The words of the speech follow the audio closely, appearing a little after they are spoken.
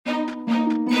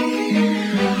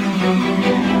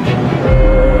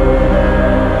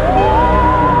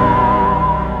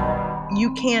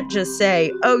just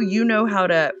say, oh, you know how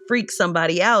to freak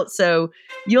somebody out, so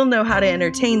you'll know how to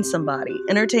entertain somebody.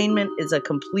 Entertainment is a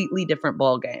completely different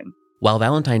ballgame. While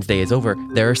Valentine's Day is over,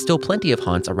 there are still plenty of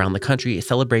haunts around the country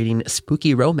celebrating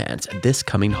spooky romance this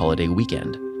coming holiday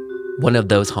weekend. One of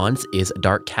those haunts is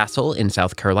Dark Castle in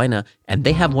South Carolina, and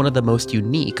they have one of the most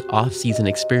unique off-season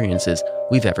experiences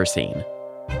we've ever seen.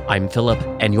 I'm Philip,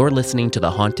 and you're listening to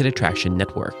the Haunted Attraction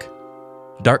Network.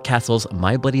 Dark Castle's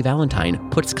My Bloody Valentine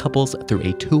puts couples through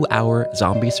a 2-hour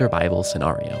zombie survival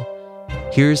scenario.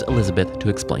 Here's Elizabeth to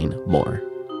explain more.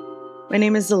 My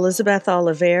name is Elizabeth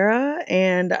Oliveira,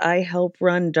 and I help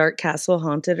run Dark Castle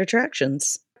Haunted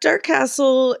Attractions. Dark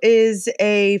Castle is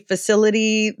a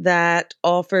facility that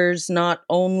offers not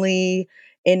only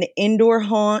an indoor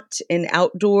haunt, an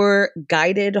outdoor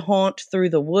guided haunt through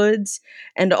the woods,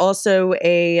 and also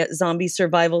a zombie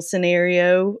survival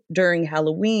scenario during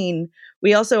Halloween.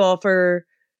 We also offer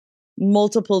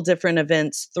multiple different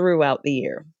events throughout the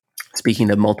year.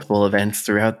 Speaking of multiple events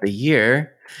throughout the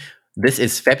year, this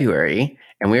is February,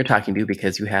 and we're talking to you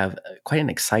because you have quite an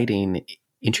exciting,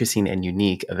 interesting, and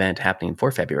unique event happening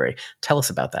for February. Tell us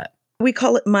about that. We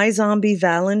call it My Zombie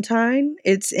Valentine.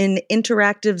 It's an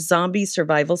interactive zombie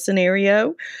survival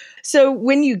scenario. So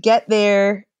when you get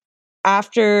there,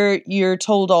 after you're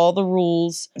told all the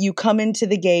rules, you come into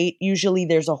the gate. Usually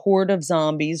there's a horde of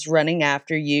zombies running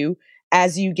after you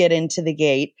as you get into the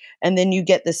gate. And then you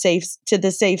get to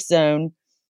the safe zone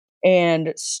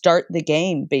and start the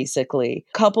game, basically.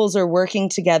 Couples are working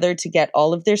together to get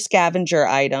all of their scavenger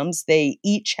items. They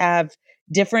each have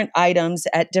different items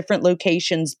at different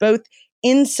locations, both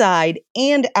inside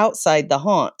and outside the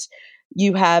haunt.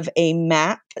 You have a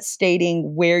map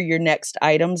stating where your next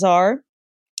items are.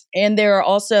 And there are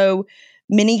also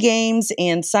mini games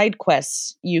and side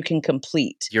quests you can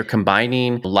complete. You're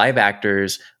combining live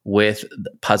actors with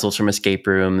puzzles from escape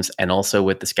rooms and also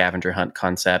with the scavenger hunt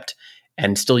concept,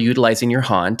 and still utilizing your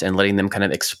haunt and letting them kind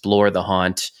of explore the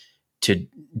haunt to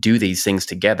do these things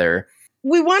together.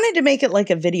 We wanted to make it like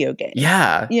a video game.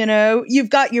 Yeah. You know, you've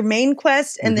got your main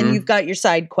quest and then you've got your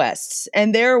side quests.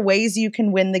 And there are ways you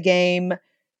can win the game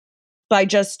by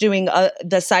just doing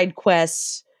the side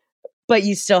quests, but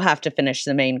you still have to finish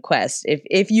the main quest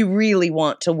if you really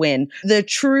want to win. The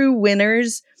true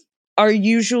winners are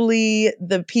usually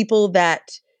the people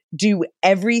that do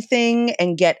everything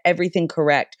and get everything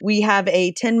correct. We have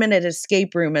a 10-minute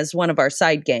escape room as one of our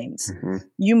side games.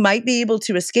 You might be able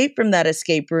to escape from that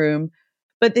escape room,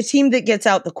 but the team that gets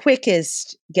out the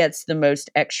quickest gets the most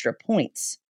extra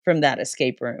points from that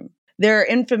escape room. There are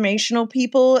informational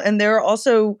people, and there are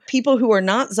also people who are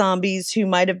not zombies who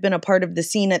might have been a part of the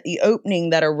scene at the opening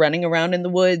that are running around in the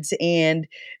woods. And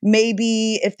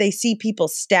maybe if they see people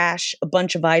stash a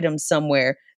bunch of items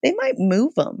somewhere, they might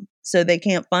move them so they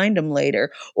can't find them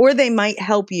later. Or they might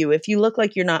help you. If you look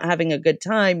like you're not having a good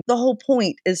time, the whole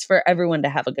point is for everyone to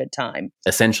have a good time.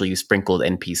 Essentially, you sprinkled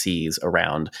NPCs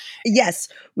around. Yes,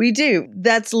 we do.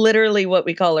 That's literally what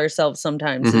we call ourselves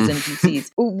sometimes as NPCs.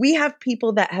 We have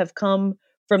people that have come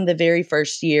from the very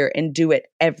first year and do it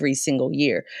every single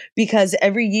year, because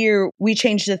every year we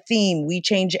change the theme, we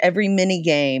change every mini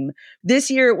game. This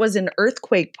year it was an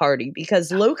earthquake party because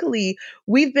locally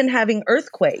we've been having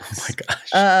earthquakes, Oh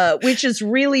my gosh. which is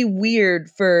really weird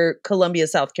for Columbia,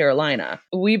 South Carolina.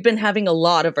 We've been having a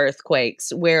lot of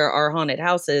earthquakes where our haunted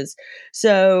house is.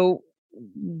 So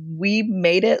we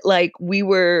made it like we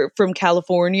were from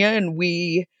California and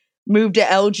we moved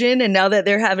to Elgin, and now that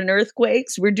they're having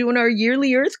earthquakes, we're doing our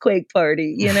yearly earthquake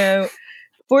party, you know.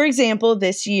 For example,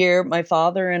 this year, my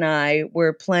father and I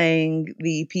were playing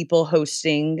the people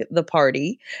hosting the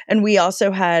party, and we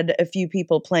also had a few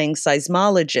people playing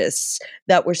seismologists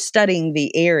that were studying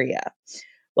the area.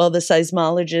 Well, the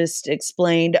seismologist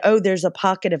explained, oh, there's a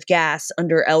pocket of gas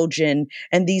under Elgin,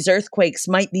 and these earthquakes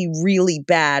might be really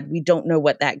bad. We don't know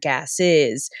what that gas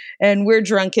is. And we're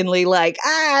drunkenly like,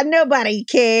 nobody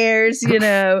cares, you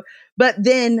know. But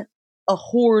then a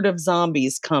horde of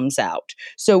zombies comes out.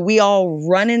 So we all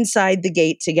run inside the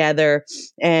gate together,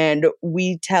 and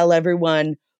we tell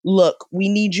everyone, look, we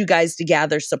need you guys to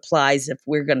gather supplies if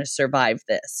we're going to survive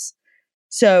this.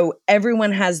 So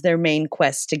everyone has their main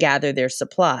quest to gather their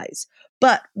supplies.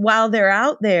 But while they're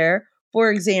out there,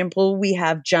 for example, we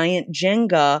have giant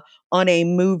Jenga on a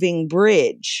moving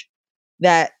bridge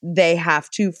that they have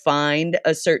to find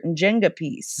a certain Jenga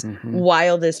piece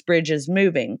while this bridge is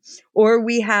moving. Or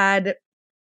we had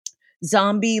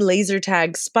zombie laser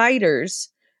tag spiders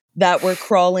that were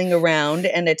crawling around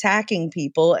and attacking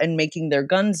people and making their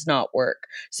guns not work.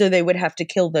 So they would have to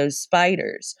kill those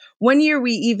spiders. One year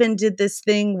we even did this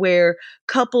thing where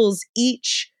couples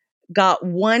each got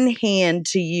one hand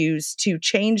to use to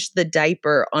change the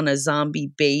diaper on a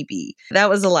zombie baby. That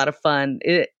was a lot of fun.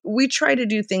 We try to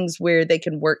do things where they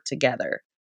can work together.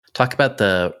 Talk about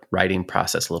the writing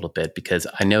process a little bit, because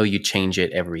I know you change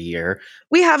it every year.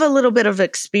 We have a little bit of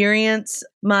experience.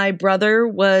 My brother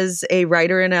was a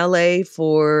writer in LA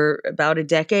for about a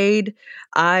decade.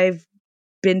 I've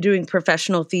been doing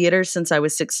professional theater since I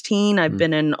was 16. I've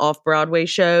been in off-Broadway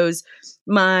shows.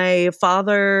 My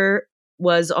father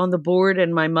was on the board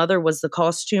and my mother was the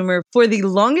costumer for the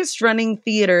longest running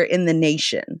theater in the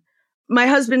nation. My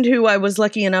husband, who I was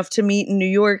lucky enough to meet in New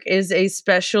York, is a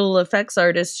special effects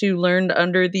artist who learned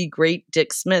under the great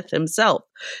Dick Smith himself.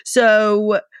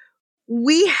 So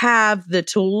we have the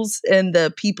tools and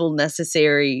the people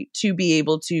necessary to be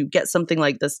able to get something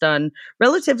like this done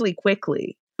relatively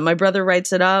quickly. My brother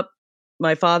writes it up.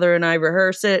 My father and I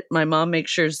rehearse it. My mom makes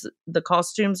sure the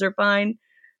costumes are fine.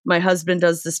 My husband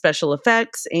does the special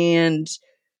effects, and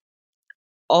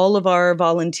all of our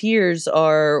volunteers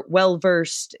are well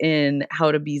versed in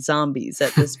how to be zombies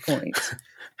at this point.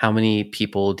 How many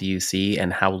people do you see,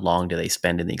 and how long do they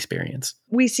spend in the experience?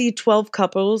 We see 12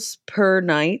 couples per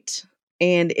night,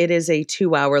 and it is a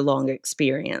 2-hour long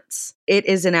experience. It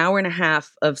is an hour and a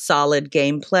half of solid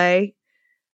gameplay,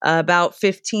 about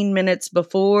 15 minutes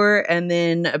before, and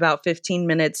then about 15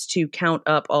 minutes to count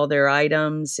up all their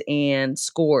items and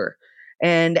score.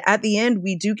 And at the end,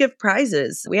 we do give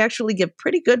prizes. We actually give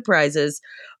pretty good prizes.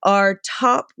 Our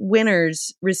top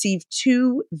winners receive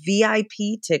 2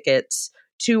 VIP tickets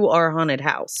to our haunted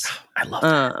house. I love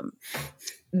that.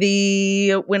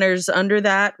 The winners under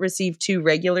that receive 2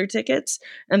 regular tickets,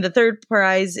 and the third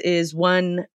prize is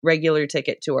 1 regular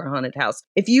ticket to our haunted house.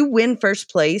 If you win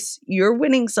first place, you're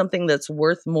winning something that's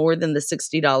worth more than the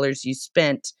 $60 you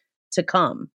spent to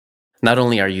come. Not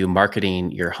only are you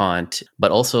marketing your haunt,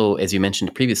 but also, as you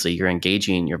mentioned previously, you're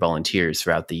engaging your volunteers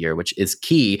throughout the year, which is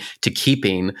key to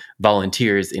keeping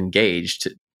volunteers engaged.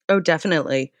 Oh,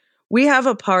 definitely. We have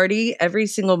a party every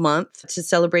single month to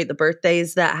celebrate the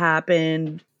birthdays that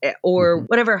happened or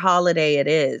whatever holiday it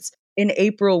is. In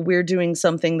April, we're doing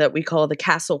something that we call the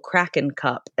Castle Kraken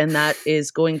Cup, and that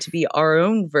is going to be our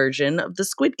own version of the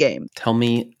Squid Game. Tell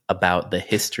me about the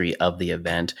history of the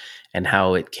event and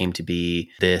how it came to be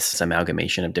this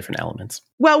amalgamation of different elements.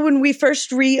 Well, when we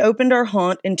first reopened our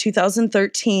haunt in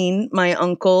 2013, my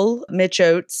uncle, Mitch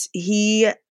Oates, he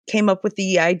came up with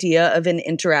the idea of an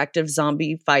interactive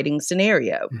zombie fighting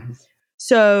scenario.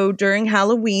 So during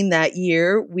Halloween that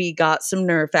year, we got some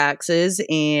Nerf axes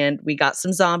and we got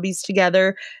some zombies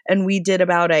together, and we did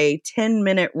about a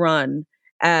 10-minute run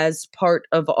as part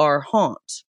of our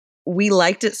haunt. We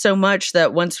liked it so much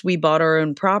that once we bought our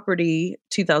own property,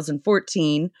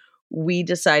 2014, we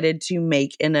decided to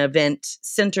make an event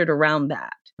centered around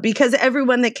that. Because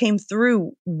everyone that came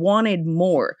through wanted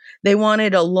more. They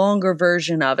wanted a longer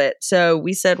version of it. So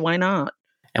we said, why not?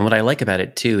 And what I like about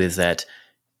it too is that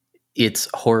it's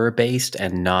horror based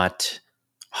and not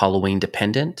Halloween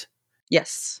dependent.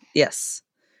 Yes.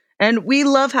 And we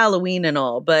love Halloween and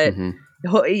all, but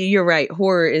you're right.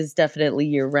 Horror is definitely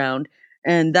year round.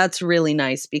 And that's really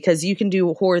nice because you can do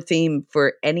a horror theme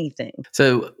for anything.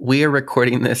 So we are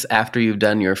recording this after you've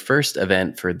done your first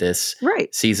event for this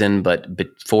season, but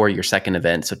before your second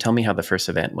event. So tell me how the first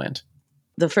event went.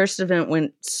 The first event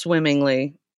went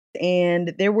swimmingly,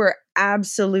 and there were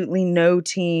absolutely no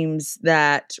teams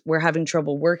that were having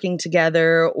trouble working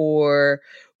together or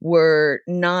were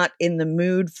not in the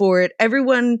mood for it.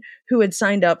 Everyone who had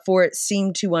signed up for it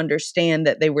seemed to understand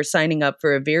that they were signing up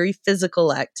for a very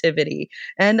physical activity.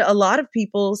 And a lot of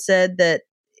people said that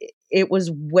it was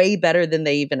way better than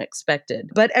they even expected.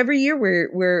 But every year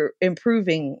we're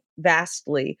improving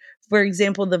vastly. For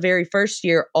example, the very first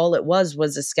year, all it was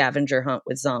a scavenger hunt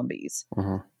with zombies.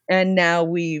 And now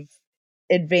we've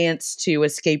advanced to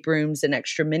escape rooms and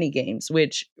extra mini games,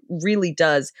 which really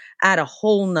does add a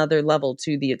whole nother level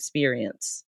to the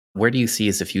experience. Where do you see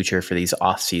as the future for these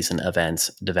off-season events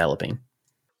developing?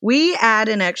 We add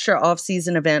an extra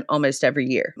off-season event almost every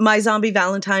year. My Zombie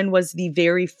Valentine was the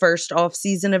very first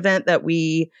off-season event that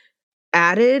we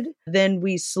added. Then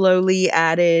we slowly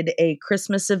added a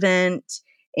Christmas event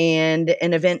and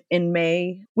an event in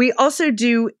May. We also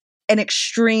do an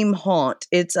extreme haunt.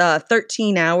 It's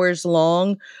 13 hours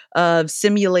long of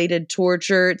simulated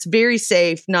torture. It's very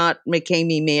safe, not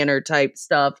McCamey Manor type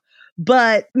stuff,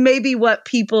 but maybe what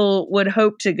people would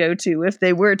hope to go to if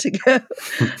they were to go.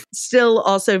 Still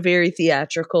also very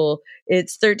theatrical.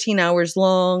 It's 13 hours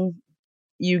long.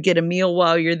 You get a meal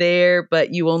while you're there,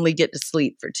 but you only get to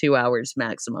sleep for 2 hours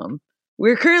maximum.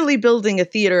 We're currently building a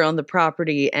theater on the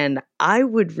property, and I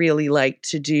would really like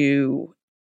to do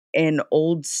an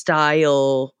old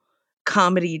style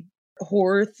comedy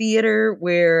horror theater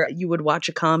where you would watch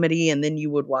a comedy and then you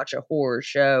would watch a horror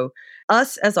show.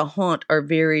 Us as a haunt are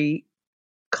very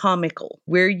comical.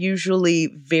 We're usually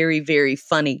very, very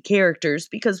funny characters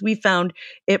because we found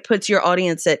it puts your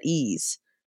audience at ease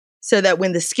so that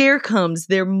when the scare comes,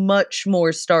 they're much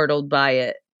more startled by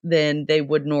it than they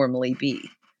would normally be.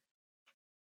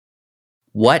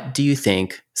 What do you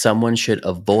think someone should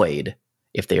avoid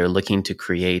if they are looking to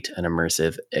create an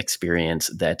immersive experience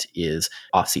that is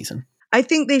off-season? I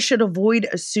think they should avoid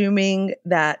assuming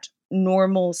that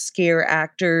normal scare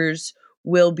actors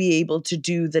will be able to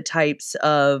do the types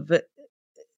of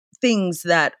things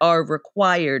that are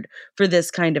required for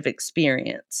this kind of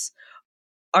experience.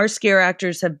 Our scare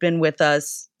actors have been with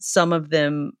us, some of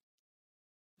them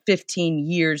 15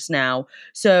 years now,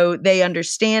 so they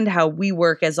understand how we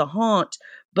work as a haunt.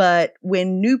 But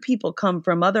when new people come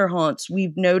from other haunts,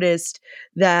 we've noticed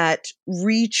that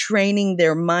retraining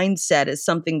their mindset is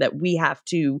something that we have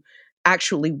to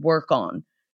actually work on,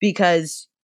 because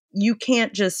you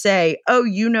can't just say, oh,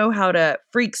 you know how to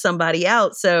freak somebody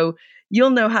out, so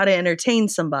you'll know how to entertain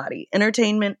somebody.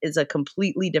 Entertainment is a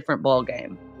completely different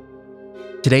ballgame.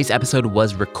 Today's episode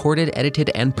was recorded,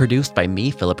 edited, and produced by me,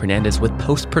 Philip Hernandez, with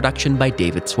post-production by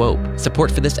David Swope.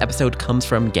 Support for this episode comes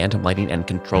from Gantom Lighting and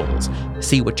Controls.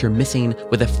 See what you're missing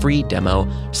with a free demo.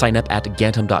 Sign up at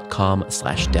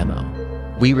gantom.com/demo.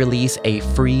 We release a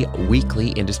free weekly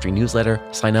industry newsletter.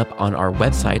 Sign up on our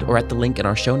website or at the link in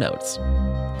our show notes.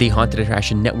 The Haunted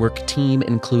Attraction Network team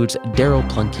includes Daryl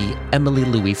Plunkey, Emily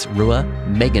Louise Rua,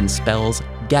 Megan Spells,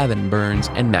 Gavin Burns,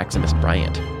 and Maximus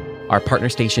Bryant. Our partner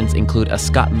stations include A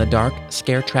Scott in the Dark,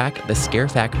 Scare Track, The Scare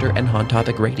Factor, and Haunt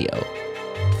Topic Radio.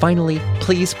 Finally,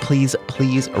 please, please,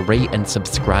 please rate and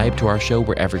subscribe to our show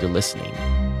wherever you're listening.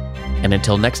 And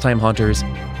until next time, Haunters,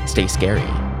 stay scary.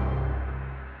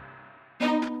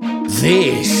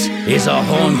 This is a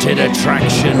Haunted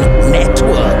Attraction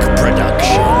Network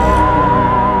production.